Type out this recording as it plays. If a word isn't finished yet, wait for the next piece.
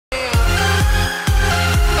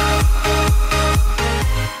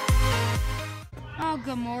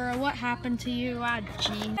Gamora, what happened to you?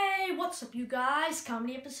 Gee. Hey, what's up you guys?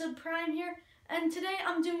 Comedy Episode Prime here, and today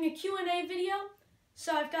I'm doing a Q&A video.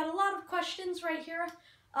 So I've got a lot of questions right here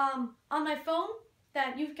on my phone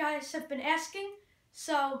that you guys have been asking.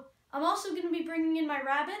 So I'm also going to be bringing in my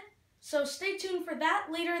rabbit, so stay tuned for that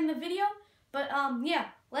later in the video. But yeah,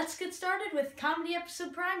 let's get started with Comedy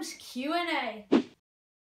Episode Prime's Q&A.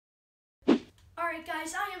 Alright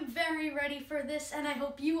guys, I am very ready for this, and I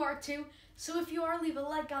hope you are too. So if you are, leave a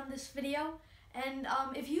like on this video. And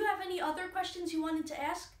if you have any other questions you wanted to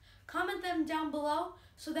ask, comment them down below,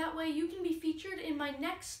 so that way you can be featured in my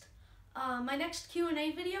next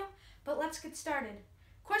Q&A video. But let's get started.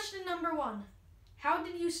 Question number 1. How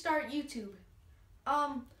did you start YouTube?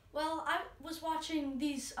 Well, I was watching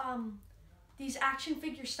these action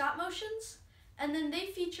figure stop motions, and then they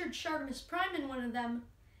featured Shartimus Prime in one of them,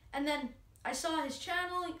 and then I saw his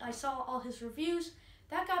channel, I saw all his reviews.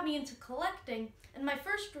 That got me into collecting, and my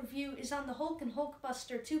first review is on the Hulk and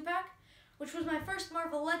Hulkbuster 2-pack, which was my first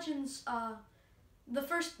Marvel Legends, the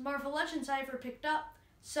first Marvel Legends I ever picked up.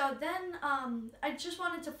 So then I just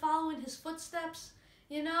wanted to follow in his footsteps,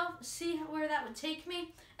 you know, see where that would take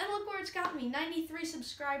me, and look where it's got me, 93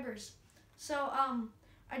 subscribers. So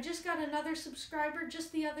I just got another subscriber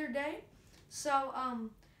just the other day, so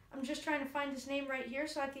I'm just trying to find his name right here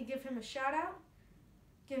so I could give him a shout out.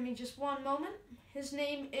 Give me just one moment. His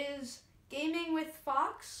name is Gaming with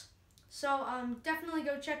Fox. So definitely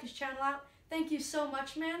go check his channel out. Thank you so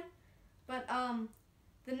much, man. But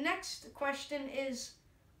the next question is,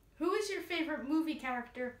 who is your favorite movie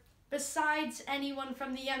character besides anyone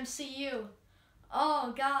from the MCU?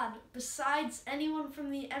 Oh God, besides anyone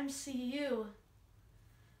from the MCU.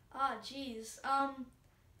 Ah, geez.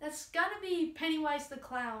 That's gotta be Pennywise the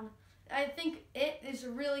Clown. I think It is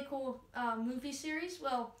a really cool movie series.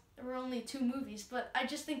 Well, there were only 2 movies, but I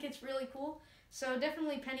just think it's really cool. So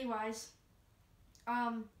definitely Pennywise.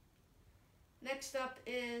 Next up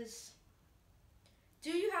is,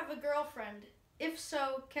 do you have a girlfriend? If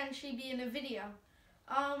so, can she be in a video?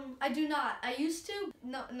 I do not. I used to.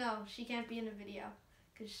 No, she can't be in a video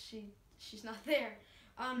because she's not there.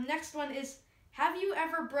 Next one is, have you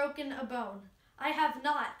ever broken a bone? I have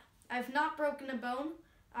not. I've not broken a bone.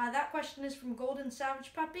 That question is from Golden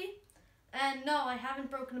Savage Puppy. And no, I haven't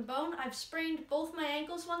broken a bone. I've sprained both my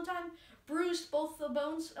ankles one time, bruised both the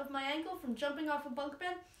bones of my ankle from jumping off a bunk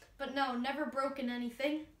bed, but no, never broken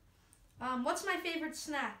anything. What's my favorite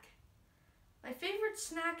snack? My favorite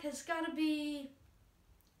snack has got to be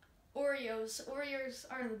Oreos. Oreos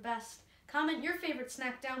are the best. Comment your favorite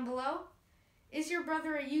snack down below. Is your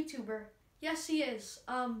brother a YouTuber? Yes, he is.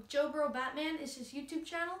 Joe Bro Batman is his YouTube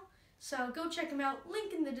channel, so go check him out.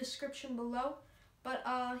 Link in the description below. But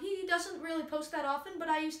he doesn't really post that often, but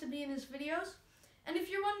I used to be in his videos. And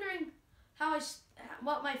if you're wondering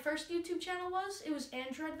what my first YouTube channel was, it was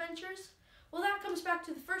Andrew Adventures. Well, that comes back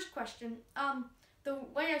to the first question. The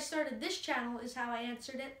way I started this channel is how I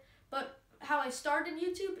answered it, but how I started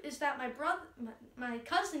YouTube is that my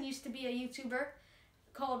cousin used to be a YouTuber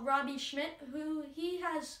called Robbie Schmidt, who he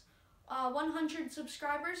has 100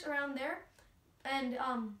 subscribers around there, and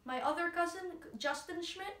my other cousin Justin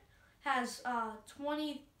Schmidt has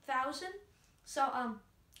 20,000. So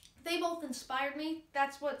they both inspired me.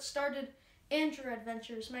 That's what started Andrew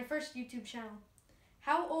Adventures, my first YouTube channel.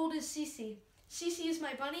 How old is Cece? Cece is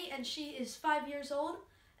my bunny, and she is 5 years old,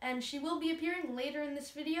 and she will be appearing later in this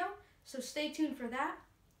video, so stay tuned for that.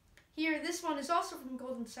 Here, this one is also from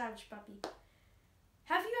Golden Savage Puppy.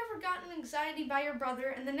 Have you ever gotten anxiety by your brother,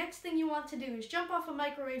 and the next thing you want to do is jump off a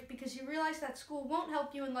microwave because you realize that school won't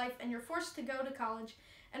help you in life and you're forced to go to college,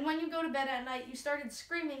 and when you go to bed at night you started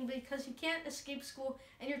screaming because you can't escape school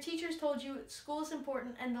and your teachers told you school is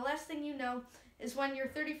important, and the last thing you know is when you're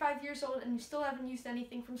 35 years old and you still haven't used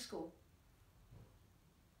anything from school?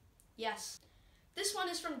 Yes. This one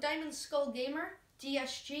is from Diamond Skull Gamer,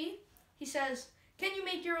 DSG. He says, can you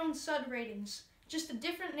make your own SUD ratings? Just a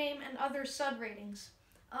different name and other SUD ratings.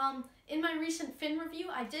 In my recent Finn review,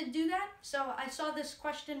 I did do that, so I saw this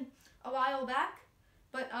question a while back,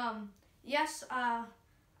 but yes,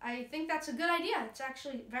 I think that's a good idea. It's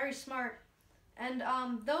actually very smart. And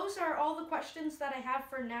those are all the questions that I have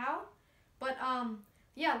for now, but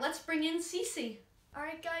yeah, let's bring in Cece.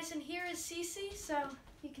 Alright guys, and here is Cece, so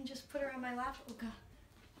you can just put her on my lap. Oh God.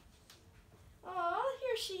 Oh,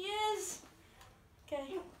 here she is.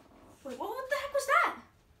 Okay. Wait, what the heck was that?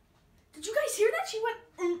 Did you guys hear that? She went,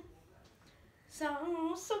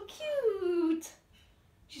 so cute.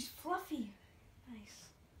 She's fluffy. Nice.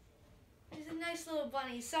 She's a nice little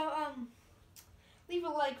bunny. So, leave a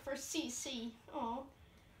like for Cece. Oh,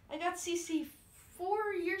 I got Cece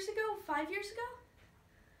 4 years ago, 5 years ago.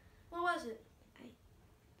 What was it?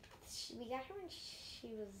 We got her when she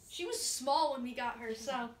was... She was small when we got her,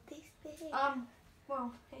 so... This big.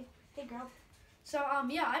 Well, hey girl. So,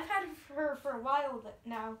 yeah, I've had her for a while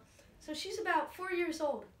now. So she's about 4 years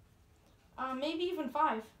old. Maybe even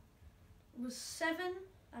 5. It was 7,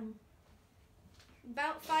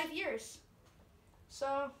 about 5 years.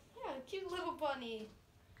 So, yeah, cute little bunny.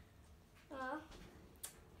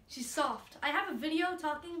 She's soft. I have a video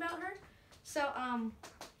talking about her. So,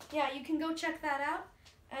 yeah, you can go check that out.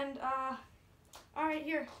 And, all right,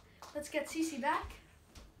 here, let's get Cece back.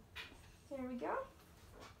 There we go.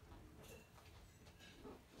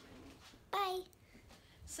 Bye.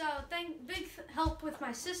 So, big help with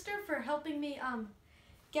my sister for helping me,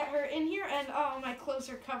 get her in here. And, oh, my clothes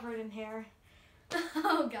are covered in hair.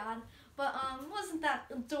 Oh, God. But, wasn't that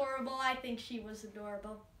adorable? I think she was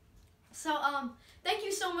adorable. So, thank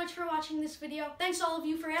you so much for watching this video. Thanks all of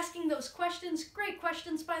you for asking those questions. Great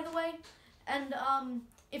questions, by the way. And,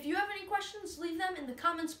 if you have any questions, leave them in the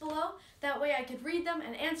comments below. That way I could read them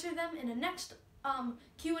and answer them in a next,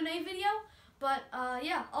 Q&A video. But,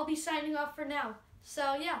 yeah, I'll be signing off for now.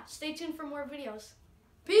 So, yeah, stay tuned for more videos.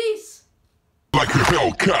 Peace! Like a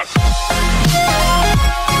Hellcat.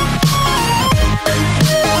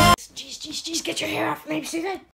 Jeez, get your hair off. Maybe see that?